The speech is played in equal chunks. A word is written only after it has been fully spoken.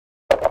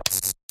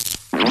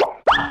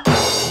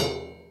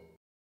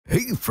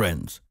Hey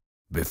friends,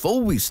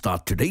 before we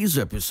start today's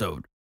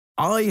episode,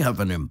 I have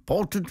an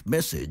important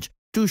message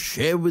to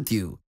share with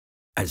you.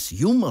 As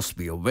you must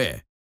be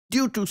aware,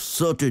 due to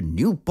certain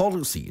new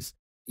policies,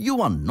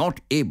 you are not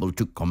able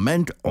to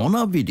comment on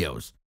our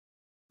videos.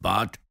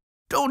 But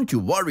don't you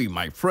worry,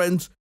 my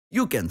friends,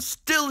 you can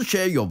still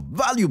share your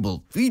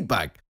valuable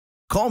feedback,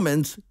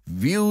 comments,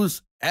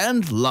 views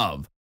and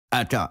love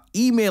at our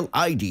email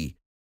ID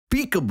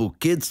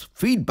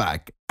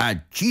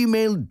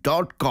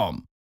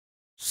peekabookidsfeedback@gmail.com.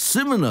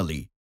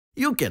 Similarly,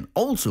 you can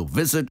also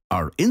visit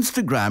our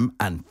Instagram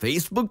and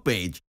Facebook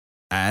page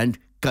and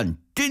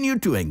continue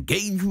to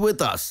engage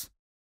with us.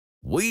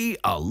 We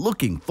are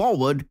looking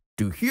forward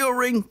to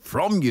hearing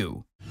from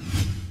you.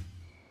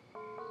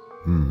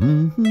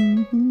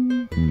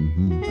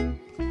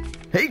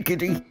 Hey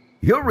Kitty,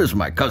 here is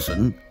my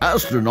cousin,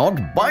 astronaut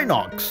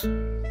Binocs.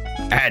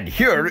 And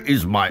here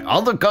is my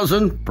other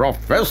cousin,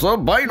 Professor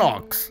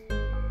Binocs.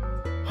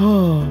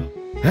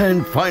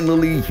 And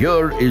finally,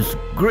 here is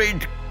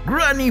Great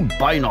Granny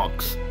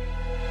Binocs.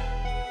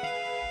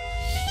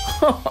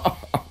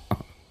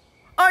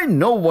 I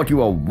know what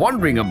you are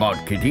wondering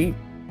about, Kitty.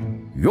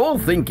 You're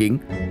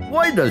thinking,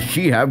 why does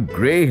she have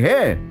grey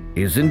hair,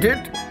 isn't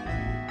it?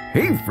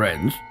 Hey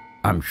friends,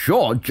 I'm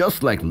sure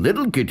just like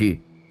little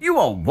Kitty, you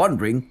are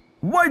wondering,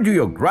 why do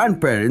your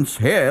grandparents'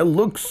 hair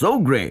look so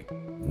grey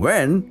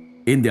when,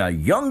 in their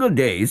younger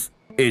days,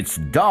 it's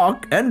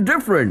dark and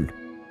different?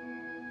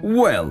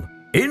 Well,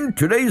 in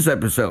today's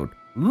episode,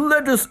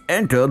 let us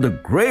enter the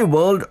grey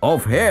world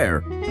of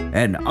hair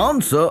and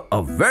answer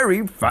a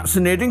very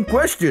fascinating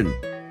question.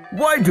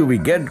 Why do we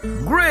get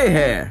grey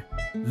hair?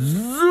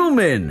 Zoom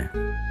in.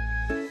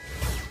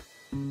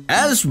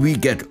 As we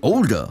get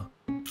older,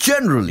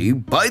 generally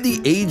by the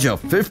age of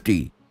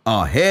 50,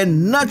 our hair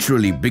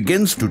naturally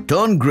begins to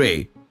turn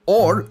grey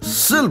or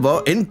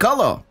silver in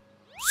color.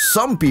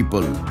 Some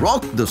people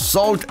rock the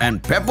salt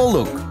and pepper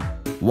look,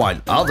 while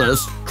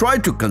others try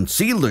to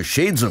conceal the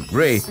shades of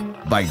grey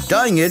by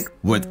dyeing it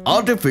with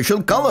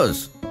artificial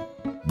colors.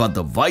 But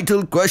the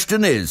vital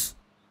question is,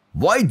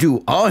 why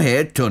do our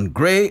hair turn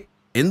grey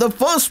in the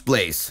first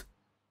place?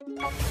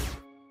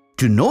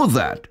 To know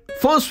that,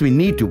 first we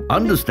need to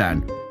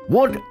understand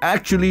what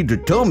actually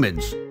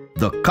determines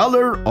the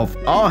color of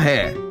our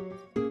hair.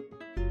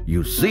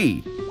 You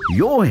see,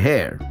 your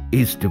hair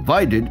is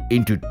divided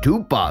into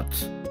two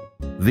parts.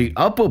 The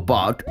upper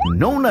part,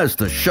 known as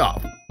the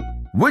shaft,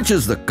 which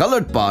is the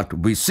colored part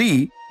we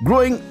see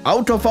growing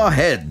out of our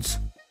heads,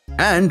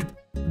 and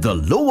the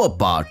lower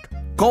part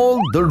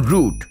called the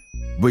root,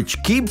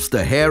 which keeps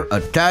the hair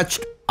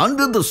attached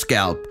under the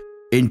scalp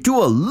into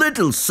a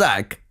little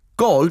sac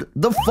called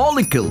the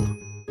follicle.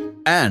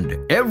 And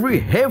every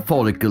hair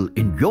follicle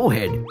in your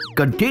head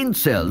contains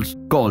cells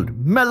called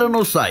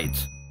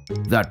melanocytes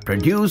that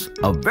produce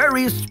a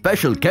very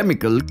special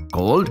chemical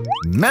called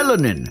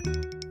melanin,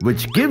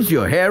 which gives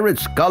your hair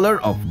its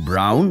color of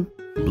brown,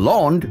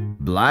 blonde,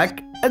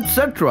 black,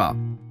 etc.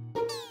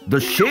 The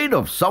shade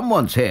of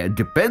someone's hair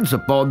depends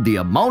upon the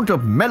amount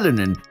of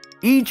melanin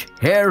each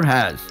hair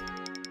has,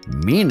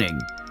 meaning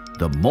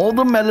the more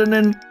the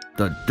melanin,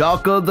 the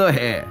darker the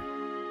hair.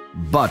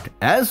 But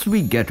as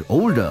we get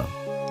older,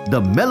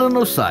 the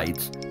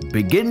melanocytes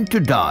begin to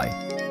die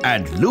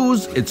and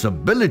lose its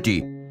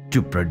ability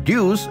to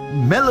produce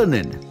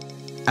melanin.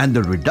 And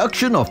the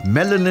reduction of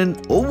melanin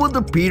over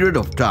the period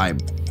of time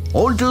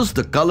alters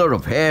the color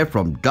of hair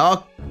from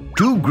dark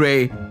to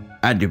grey,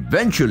 and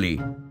eventually,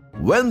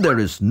 when there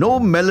is no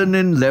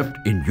melanin left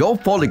in your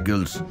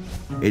follicles,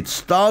 it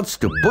starts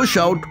to push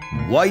out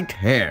white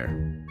hair.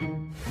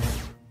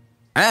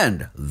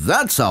 And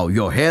that's how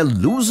your hair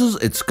loses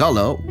its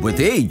color with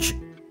age.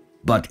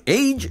 But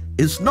age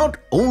is not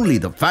only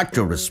the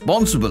factor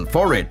responsible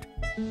for it,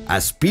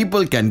 as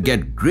people can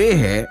get grey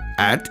hair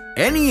at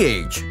any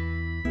age.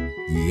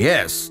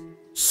 Yes,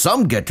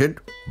 some get it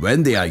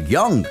when they are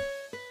young.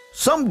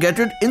 Some get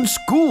it in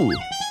school,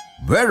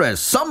 whereas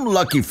some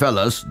lucky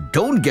fellas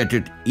don't get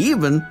it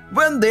even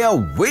when they are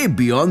way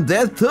beyond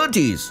their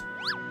 30s.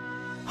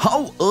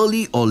 How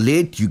early or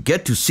late you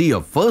get to see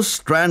your first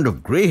strand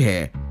of grey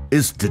hair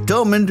is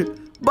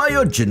determined by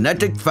your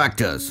genetic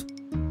factors.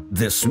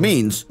 This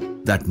means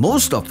that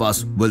most of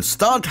us will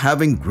start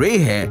having grey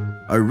hair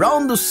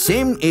around the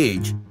same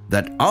age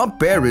that our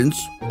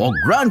parents or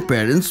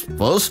grandparents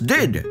first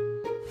did.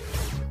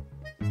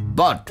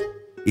 But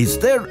is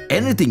there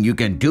anything you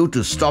can do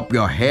to stop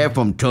your hair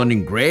from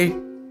turning grey?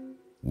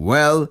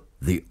 Well,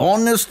 the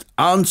honest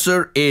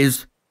answer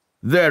is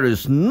there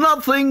is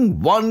nothing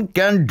one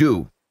can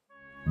do.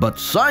 But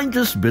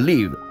scientists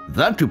believe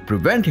that to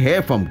prevent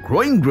hair from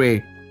growing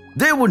grey,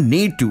 they would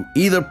need to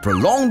either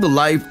prolong the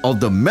life of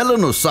the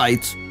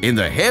melanocytes in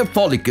the hair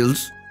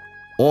follicles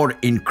or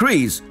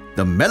increase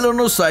the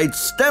melanocyte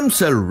stem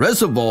cell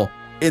reservoir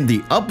in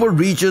the upper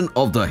region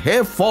of the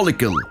hair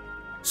follicle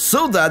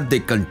so that they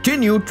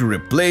continue to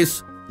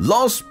replace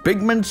lost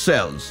pigment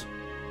cells.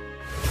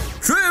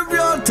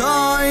 Trivia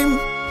time!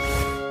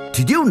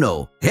 Did you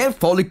know hair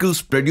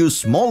follicles produce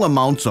small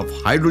amounts of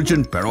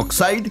hydrogen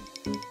peroxide?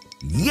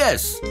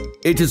 Yes,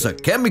 it is a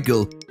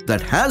chemical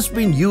that has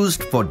been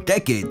used for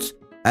decades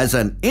as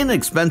an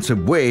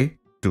inexpensive way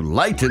to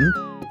lighten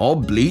or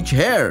bleach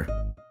hair.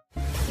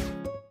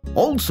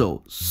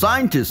 Also,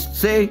 scientists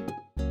say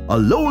a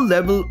low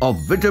level of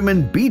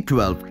vitamin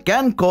B12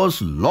 can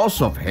cause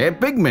loss of hair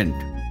pigment.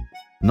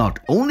 Not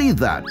only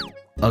that,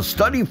 a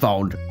study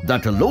found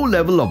that a low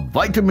level of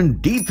vitamin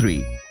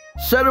D3,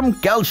 serum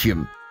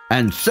calcium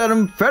and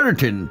serum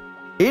ferritin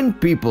in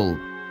people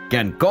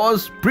can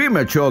cause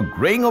premature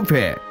graying of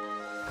hair.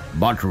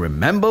 But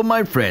remember,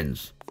 my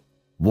friends,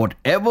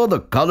 whatever the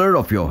color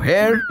of your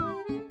hair,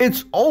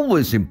 it's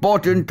always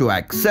important to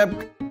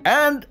accept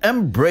and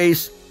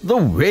embrace the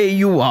way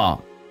you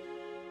are.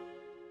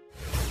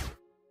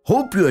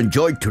 Hope you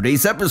enjoyed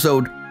today's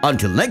episode.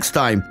 Until next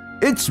time,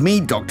 it's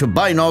me, Dr.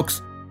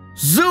 Binocs,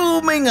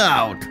 zooming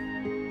out.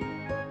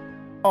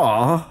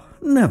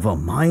 Never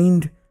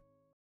mind.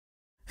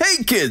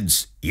 Hey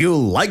kids, you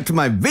liked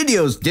my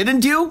videos,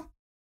 didn't you?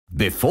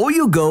 Before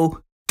you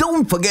go,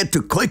 don't forget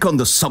to click on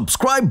the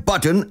subscribe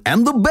button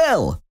and the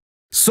bell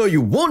so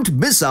you won't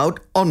miss out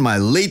on my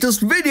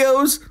latest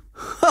videos.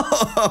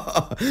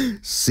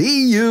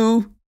 See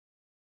you.